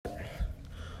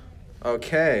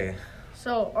Okay.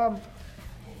 So,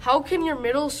 how can your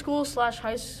middle school /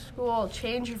 high school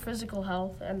change your physical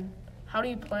health, and how do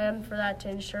you plan for that to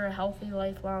ensure a healthy,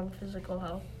 lifelong physical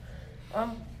health?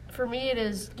 For me, it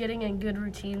is getting in good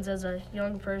routines as a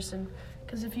young person,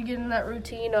 because if you get in that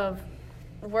routine of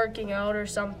working out or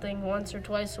something once or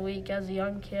twice a week as a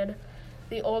young kid,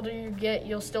 the older you get,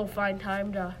 you'll still find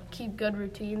time to keep good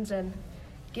routines and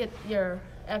get your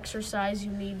exercise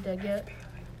you need to get.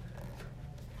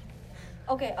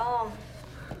 Okay,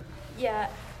 yeah,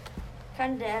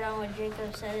 kind of to add on what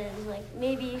Jacob said is, like,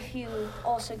 maybe if you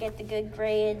also get the good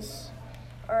grades,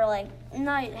 or, like,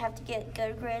 not have to get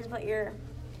good grades, but you're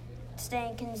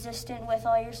staying consistent with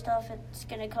all your stuff, it's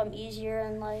going to come easier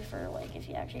in life, or, like, if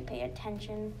you actually pay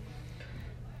attention.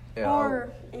 Yeah.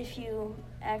 Or if you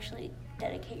actually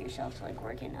dedicate yourself to, like,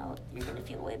 working out, you're going to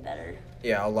feel way better.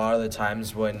 Yeah, a lot of the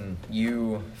times when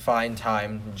you find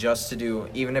time just to do,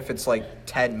 even if it's like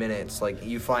 10 minutes, like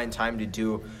you find time to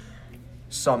do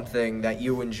something that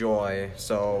you enjoy.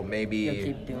 So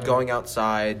maybe going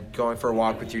outside, going for a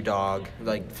walk with your dog,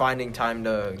 like finding time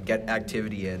to get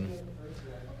activity in.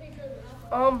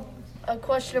 A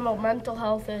question about mental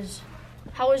health is,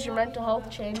 how has your mental health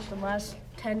changed in the last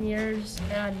 10 years,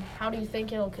 and how do you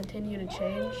think it'll continue to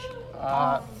change?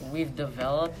 We've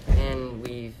developed,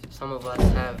 and some of us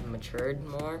have matured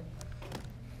more,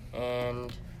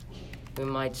 and we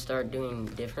might start doing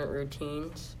different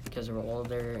routines because we're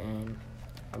older and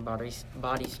our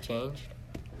bodies changed.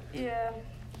 Yeah,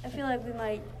 I feel like we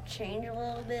might change a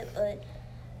little bit, but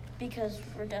because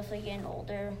we're definitely getting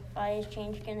older, bodies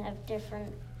change, we're gonna have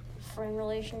different friend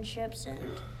relationships, and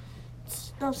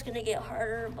stuff's gonna get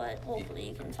harder, but hopefully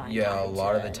you can find Yeah, a time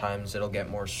lot to of the times it'll get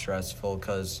more stressful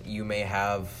because you may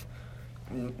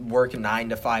work a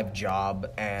 9-to-5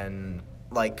 job and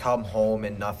like come home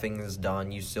and nothing is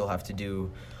done. You still have to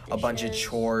do a bunch of dishes.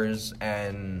 chores,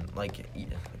 and like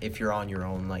if you're on your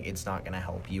own, like it's not gonna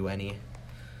help you any.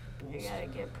 You're gonna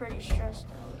get pretty stressed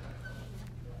out.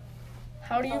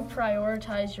 How do you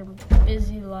prioritize your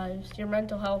busy lives, your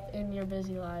mental health in your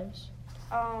busy lives?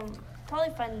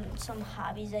 Probably find some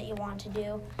hobbies that you want to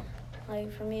do.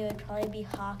 Like for me, it would probably be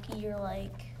hockey, or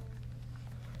like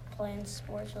playing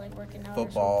sports, or like working out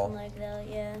Football. or something like that.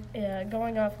 Yeah. Yeah,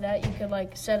 going off that, you could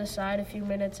like set aside a few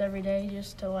minutes every day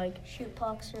just to like Shoot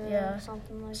pucks or Yeah.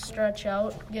 something like stretch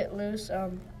out, get loose.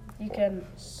 You can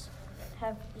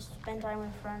that. Spend time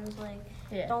with friends. Like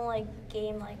Yeah. don't like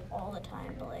game like all the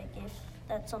time, but like if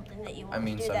that's something that you want I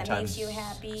mean, to do that sometimes makes you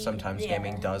happy. sometimes yeah.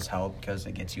 gaming does help because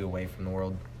it gets you away from the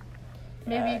world.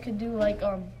 maybe you could do like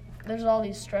there's all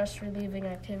these stress relieving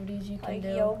activities you can Like do.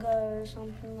 yoga or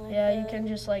something like Yeah, that. you can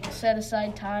just like set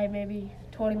aside time, maybe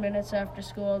 20 minutes after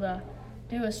school, to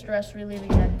do a stress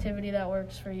relieving activity that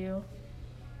works for you.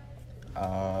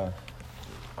 I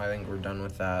think we're done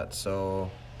with that.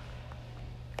 So,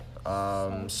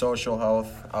 social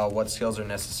health. What skills are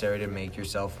necessary to make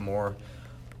yourself more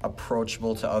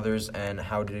approachable to others, and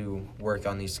how to work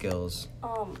on these skills? I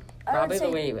Probably would say,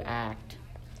 the way you act.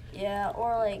 Yeah,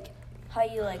 or like how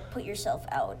you like put yourself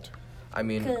out. I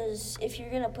mean, Because if you're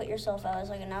gonna put yourself out as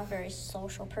like a not very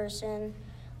social person,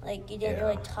 like you didn't Yeah.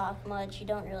 really talk much, you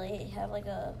don't really have like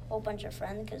a whole bunch of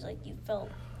friends because like you felt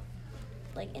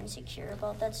like insecure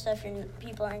about that stuff, and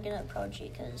people aren't gonna approach you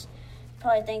because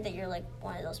probably think that you're like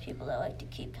one of those people that like to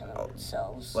keep to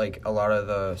themselves. like a lot of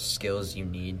the skills you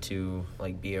need to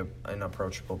like be an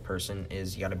approachable person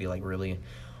is you got to be like really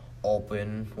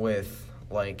open with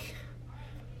like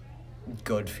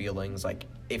good feelings. Like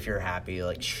if you're happy,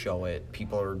 like show it.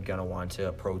 People are gonna want to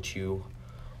approach you.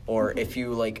 Or if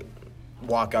you like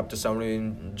walk up to somebody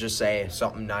and just say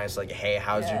something nice, like, hey,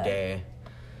 how's your Yeah. day?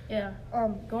 Yeah,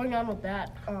 going on with that,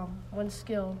 one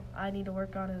skill I need to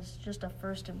work on is just a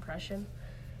first impression.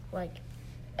 Like,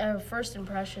 a first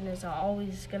impression is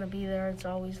always going to be there. It's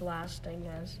always lasting,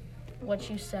 as what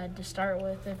you said to start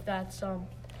with. If that's,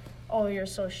 oh, you're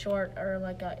so short, or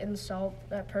like an insult,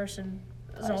 that person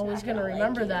is not always going to gonna like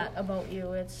remember you. that about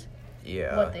you. It's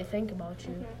Yeah. what they think about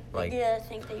you. Like, yeah,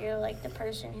 think that you're like the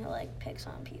person who like picks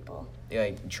on people. yeah,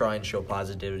 like, try and show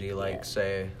positivity, like Yeah.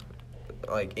 say,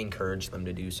 like encourage them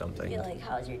to do something. Be like,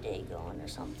 how's your day going, or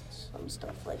some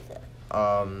stuff like that.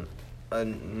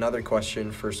 Another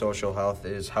question for social health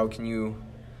is how can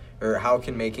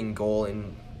making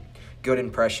good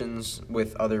impressions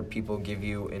with other people give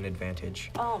you an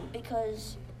advantage?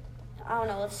 Because I don't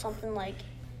know, it's something like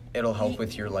It'll help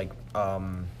with your like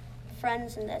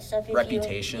friends and that stuff. If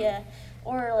reputation. Yeah,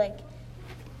 or like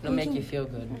It'll make you feel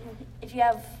good. if you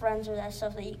have friends or that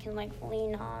stuff that you can like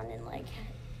lean on, and like,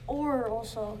 or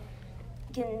also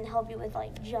can help you with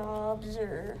like jobs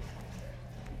or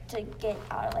to get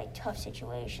out of like tough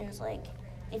situations. Like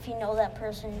if you know that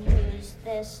person who's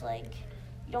this, like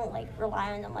you don't like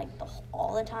rely on them like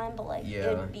all the time, but like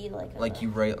it would be like you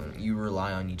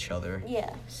rely on each other.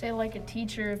 Yeah. Say like a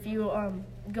teacher, if you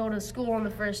go to school on the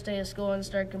first day of school and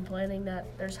start complaining that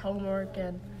there's homework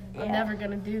and I'm never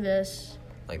gonna do this.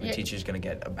 Like the teacher's gonna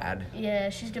get a bad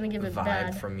she's gonna give it vibe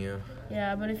bad from you.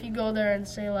 Yeah, but if you go there and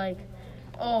say like,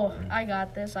 oh, I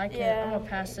got this, I'm gonna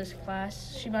pass this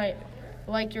class, she might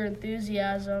like your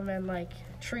enthusiasm and like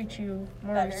treat you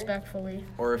more respectfully.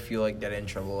 Or if you like get in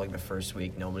trouble like the first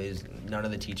week, none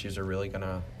of the teachers are really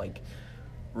gonna like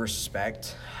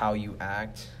respect how you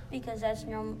act. Because that's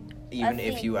normal. Even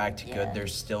if you act good, they're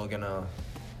still gonna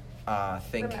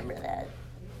think. Remember that.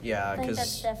 Yeah, I think because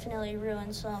that's definitely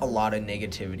ruined some. a lot of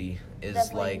negativity is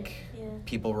Definitely,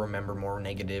 people remember more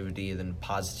negativity than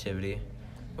positivity,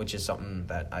 which is something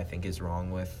that I think is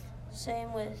wrong with.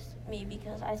 Same with me,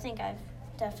 because I think I've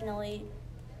definitely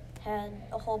had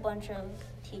a whole bunch of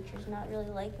teachers not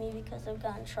really like me because I've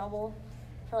gotten in trouble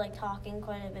for like talking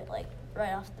quite a bit like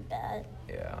right off the bat.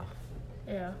 Yeah.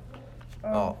 Yeah.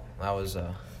 That was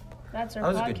that's our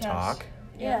that was podcast. a good talk.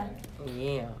 Yeah.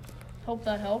 Yeah. Hope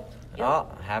that helped.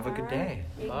 Have a good day.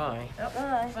 Bye. Yep.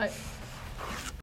 Bye. Bye.